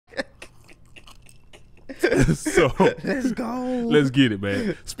So let's go. Let's get it,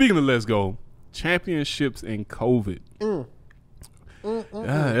 man. Speaking of let's go, championships and COVID.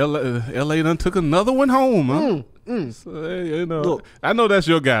 LA done took another one home, huh? So, you know, look, I know that's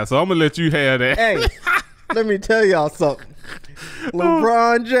your guy, so I'm gonna let you have that. Hey, let me tell y'all something.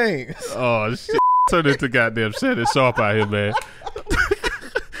 LeBron James. Oh shit! Turn into goddamn Shannon Sharp out here, man.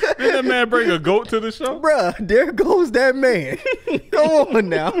 Did that man bring a goat to the show? Bruh, there goes that man. Come on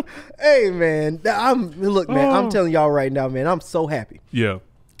now. Hey, man. Look, man, I'm telling y'all right now, man, I'm so happy. Yeah.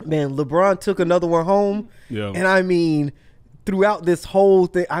 Man, LeBron took another one home. Yeah. And I mean, throughout this whole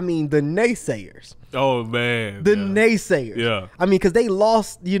thing, I mean, the naysayers. Oh man, the naysayers. Yeah, I mean, because they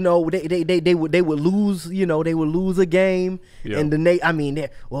lost. You know, they would lose. You know, they would lose a game, and I mean,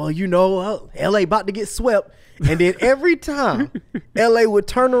 well, you know, LA about to get swept, and then every time LA would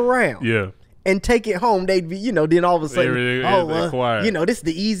turn around, and take it home, they'd be, you know, then all of a sudden, you know, this is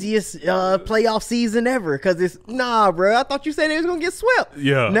the easiest playoff season ever because it's bro. I thought you said they was gonna get swept.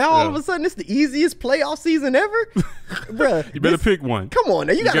 Yeah. Now all of a sudden it's the easiest playoff season ever, bro. You better pick one. Come on,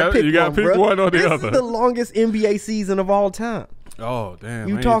 now you gotta pick one or the other. This is the longest NBA season of all time. Oh damn!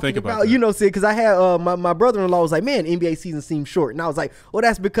 You talking about you know, see, because I had my brother-in-law was like, man, NBA season seems short, and I was like, well,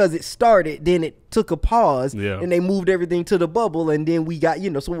 that's because it started, then it took a pause, and they moved everything to the bubble, and then we got,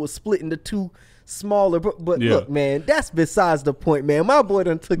 you know, so it was split into two smaller. But look, man, that's besides the point, man. My boy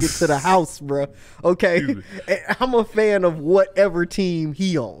done took it to the house, bro. Okay, I'm a fan of whatever team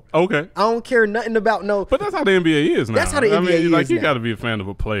he on. Okay, I don't care nothing about no. But that's how the NBA is now. That's how the NBA is like, you now. got to be a fan of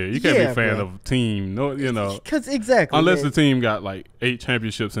a player. You can't be a fan of a team. No, you know, because exactly, unless man. the team got like 8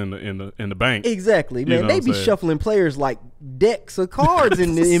 championships in the bank. Exactly, man. You know they be shuffling players like decks of cards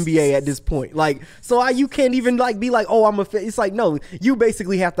in the NBA at this point. Like, so you can't even like be like, oh, I'm a fan. It's like, no, you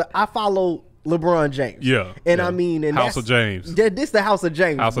basically have to. I follow LeBron James. Yeah. And I mean, and House of James. This the House of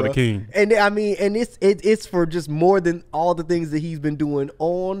James. House of the King. And I mean, and it's for just more than all the things that he's been doing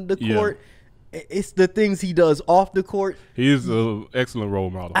on the court. It's the things he does off the court. He is an excellent role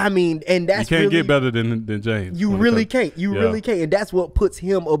model. I mean, and that's you can't really, get better than James. You really can't. You really can't. And that's what puts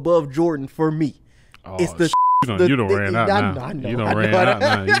him above Jordan for me. Oh, it's the you don't ran out now. You don't ran out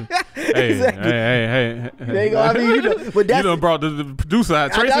now. Hey, exactly. hey. There you go. I mean, you know, but that's, you done brought the producer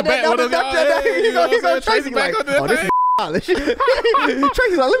out. Tracy back. Here go Tracy back on this.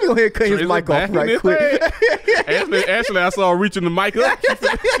 Tracy's like, let me go ahead and cut his mic off right quick. Ashley, I saw her reaching the mic up.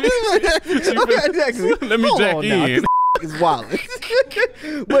 Exactly. Let me jack in. Is wild.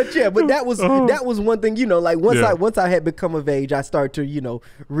 But that was one thing, you know, like once I had become of age, I started to, you know,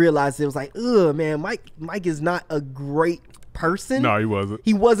 realize it was like, man, Mike is not a great person. No, he wasn't.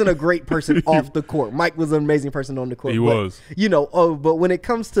 He wasn't a great person off the court. Mike was an amazing person on the court. He was. You know, but when it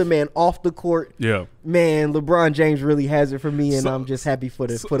comes to, man, off the court, man, LeBron James really has it for me, and I'm just happy for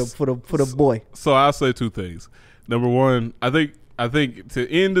the boy. So I'll say 2 things. Number one, I think to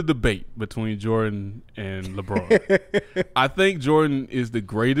end the debate between Jordan and LeBron, I think Jordan is the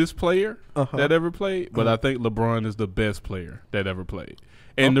greatest player that ever played, but I think LeBron is the best player that ever played.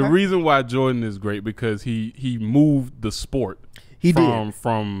 And the reason why Jordan is great because he moved the sport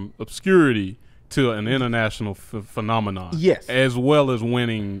from obscurity to an international phenomenon. Yes. As well as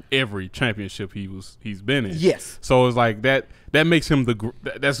winning every championship he's been in. Yes. So it's like that makes him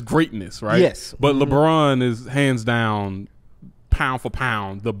that's greatness, right? Yes. But LeBron is hands down, pound for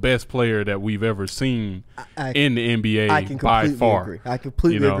pound, the best player that we've ever seen in the NBA by far. Agree. I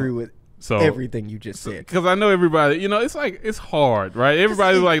completely agree with everything you just said. Because I know everybody, you know, it's hard, right?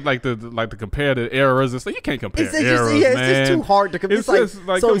 Everybody like to compare the eras and stuff. You can't compare eras, man. It's just too hard to compare. It's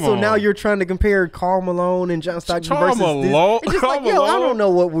like so now you're trying to compare Karl Malone and John Stockton versus this. It's just like, I don't know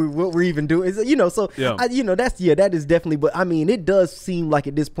what we're even doing. You know, so that is definitely. But I mean, it does seem like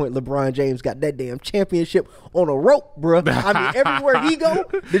at this point LeBron James got that damn championship on a rope, bro. I mean, everywhere he go,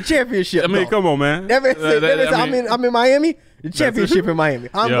 the championship. I mean, come on, man. I'm in Miami. The championship in Miami.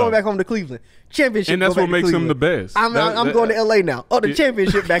 I'm going back home to Cleveland. Championship. And that's what makes him the best. I'm going to LA now. Oh, the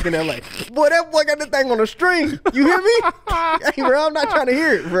championship back in LA. Boy, that boy got the thing on a string. You hear me? Hey, bro, I'm not trying to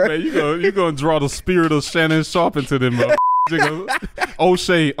hear it, bro. Man, you gonna draw the spirit of Shannon Sharp into them.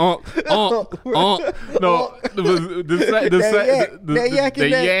 O'Shea, No, They're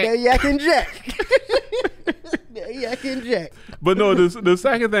yakking Jack. But no, the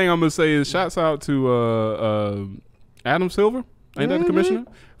second thing I'm gonna say is shouts out to Adam Silver, ain't that the commissioner,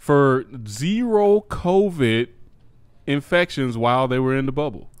 for 0 COVID infections while they were in the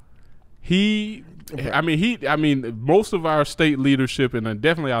bubble. I mean, most of our state leadership and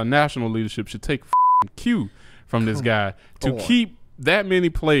definitely our national leadership should take cue from this guy to keep that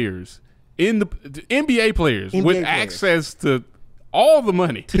many players in the NBA players with access to all the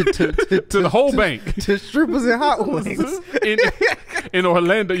money to the whole bank. To strippers and hot wings. in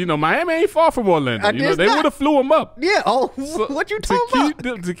Orlando. You know, Miami ain't far from Orlando. You know, they would have flew them up. Yeah. Oh, so what you talking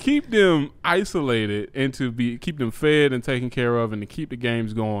about? To keep them isolated and keep them fed and taken care of and to keep the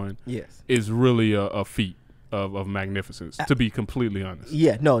games going. Yes, is really a feat of magnificence. To be completely honest.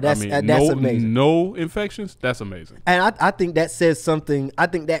 Yeah. No, that's amazing. No infections. That's amazing. And I think that says something. I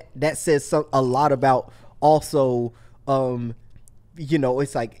think that says a lot about also. You know,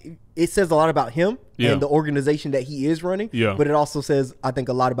 it's like it says a lot about him and the organization that he is running. Yeah. But it also says, I think,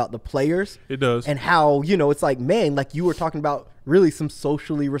 a lot about the players. It does. And how, you know, it's like, man, like you were talking about really some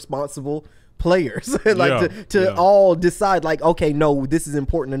socially responsible players. Like to all decide like, okay, no, this is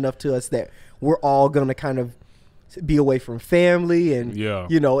important enough to us that we're all going to kind of be away from family and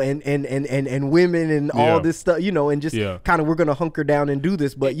you know and women and all this stuff, you know, and just kind of we're gonna hunker down and do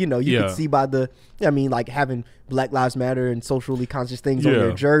this. But you know, you can see by like having Black Lives Matter and socially conscious things on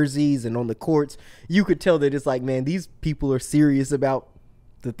their jerseys and on the courts, you could tell that it's like, man, these people are serious about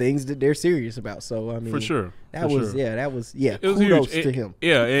the things that they're serious about. So I mean, for sure, that was kudos to him.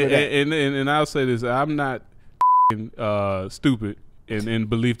 Yeah, and I'll say this: I'm not stupid. In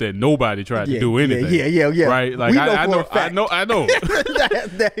belief that nobody tried to do anything. Yeah. Right? Like I know.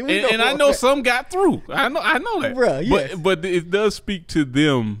 and I know some got through. I know that. Bruh, yes. But it does speak to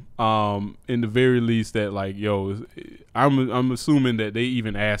them in the very least that like, yo, I'm assuming that they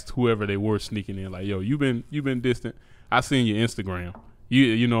even asked whoever they were sneaking in, like, yo, you been distant. I seen your Instagram.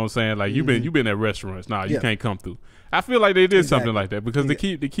 You know what I'm saying? Like you been at restaurants. Nah, you can't come through. I feel like they did something like that because they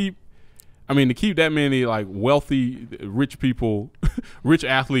keep to keep that many like wealthy, rich people, rich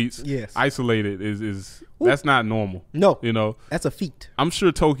athletes isolated is that's not normal. No, you know, that's a feat. I'm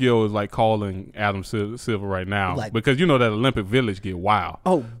sure Tokyo is like calling Adam Silver right now, like, because you know that Olympic Village get wild.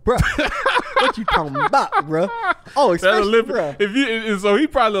 Oh, bro, what you talking about, bro? Oh, especially, bro. So he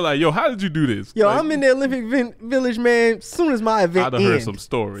probably like, yo, how did you do this? Yo, like, I'm in the Olympic Village, man. Soon as my event I'd have heard some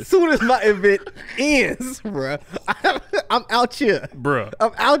stories. Soon as my event ends, bro, I'm out here, bro.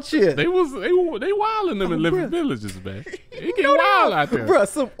 I'm out here. They wild in them Olympic villages, man. It get wild out there, bro.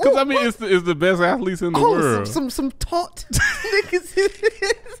 Because I mean, it's the best athletes in the world. Some taut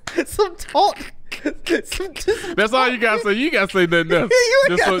niggas, some taut. That's all you gotta say. You gotta say nothing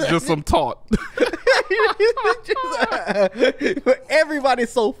else. Just some taut.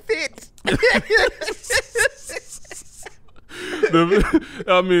 Everybody's so fit.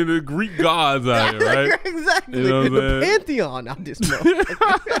 The Greek gods out here, right? Exactly. You know the pantheon out this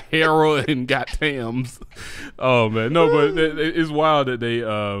motherfucker. Hera and Gothams. Oh man, no, but it's wild that they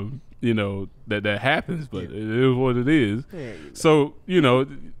you know that happens, but it is what it is. So you know,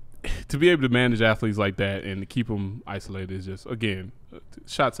 to be able to manage athletes like that and to keep them isolated is just, again,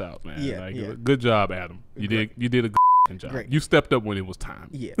 shots out, man. Good job, Adam. You did a good job. Great. You stepped up when it was time.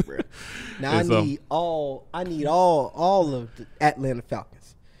 Yeah, bro. Now I need all of the Atlanta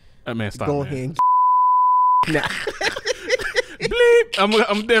Falcons. Man, stop. Go ahead and now. Bleep.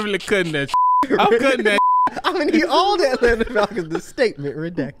 I'm definitely cutting that. I'm cutting that. I'm gonna need all the Atlanta Falcons. The statement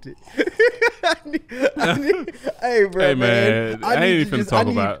redacted. Hey, bro, hey, man. I ain't even talk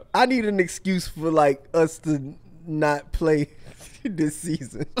about. I need an excuse for like us to not play this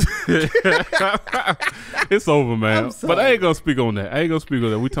season. It's over, man. But I ain't gonna speak on that.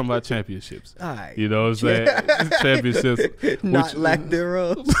 We talking about championships. All right. You know what I'm saying? Championships. Not lack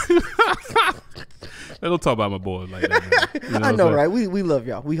thereof. They don't talk about my boys like that, man. You know I know, right? We love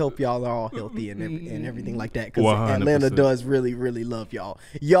y'all. We hope y'all are all healthy and everything like that. Because Atlanta does really, really love y'all.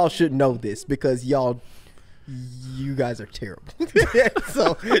 Y'all should know this because you guys are terrible.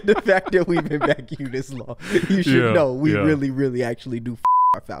 So the fact that we've been back you this long, you should know we really, really actually do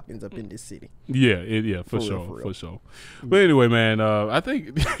our Falcons up in this city. Yeah, for sure. But anyway, man, I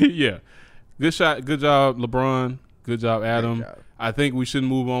think good shot, good job, LeBron. Good job, Adam. Good job. I think we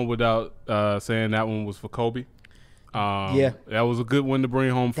shouldn't move on without saying that one was for Kobe. That was a good one to bring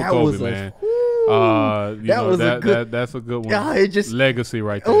home for Kobe, man. That's a good one. It just legacy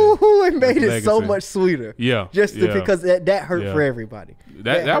right there. Ooh, it made it so much sweeter. Yeah, because that hurt for everybody.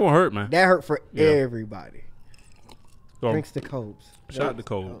 That one hurt, man. That hurt for everybody. Drinks to Cobes. Shout to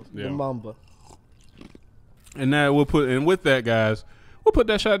Cobes. The Mamba. And now with that, guys, we'll put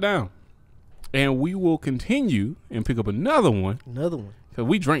that shot down. And we will continue and pick up another one. Cause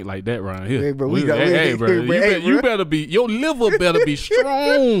we drink like that around here. Hey, bro, you better be, your liver better be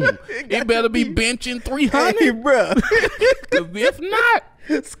strong. It better be benching 300. Hey, bro. Cause if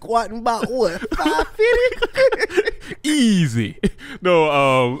not, squatting about what, 550? Easy.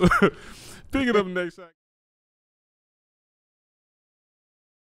 No, pick it up next time.